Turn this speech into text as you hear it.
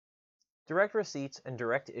Direct receipts and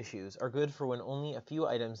direct issues are good for when only a few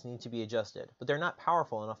items need to be adjusted, but they're not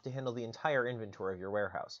powerful enough to handle the entire inventory of your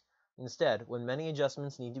warehouse. Instead, when many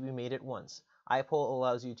adjustments need to be made at once, IPOL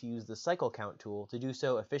allows you to use the cycle count tool to do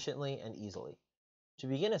so efficiently and easily. To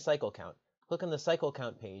begin a cycle count, click on the cycle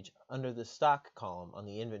count page under the stock column on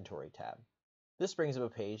the inventory tab. This brings up a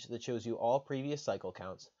page that shows you all previous cycle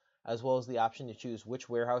counts, as well as the option to choose which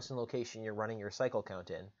warehouse and location you're running your cycle count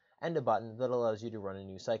in, and a button that allows you to run a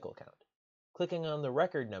new cycle count. Clicking on the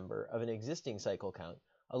record number of an existing cycle count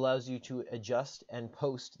allows you to adjust and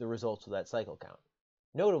post the results of that cycle count.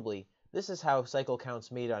 Notably, this is how cycle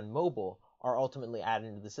counts made on mobile are ultimately added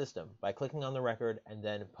into the system, by clicking on the record and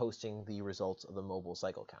then posting the results of the mobile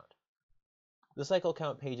cycle count. The cycle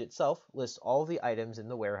count page itself lists all the items in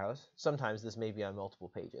the warehouse, sometimes this may be on multiple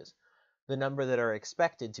pages, the number that are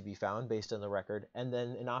expected to be found based on the record, and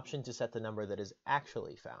then an option to set the number that is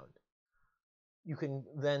actually found. You can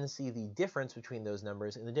then see the difference between those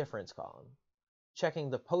numbers in the difference column. Checking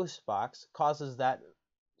the post box causes that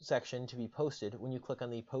section to be posted when you click on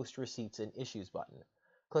the Post Receipts and Issues button.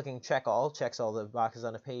 Clicking Check All checks all the boxes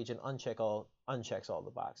on a page, and Uncheck All unchecks all the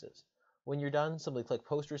boxes. When you're done, simply click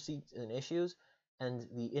Post Receipts and Issues, and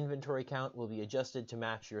the inventory count will be adjusted to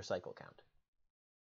match your cycle count.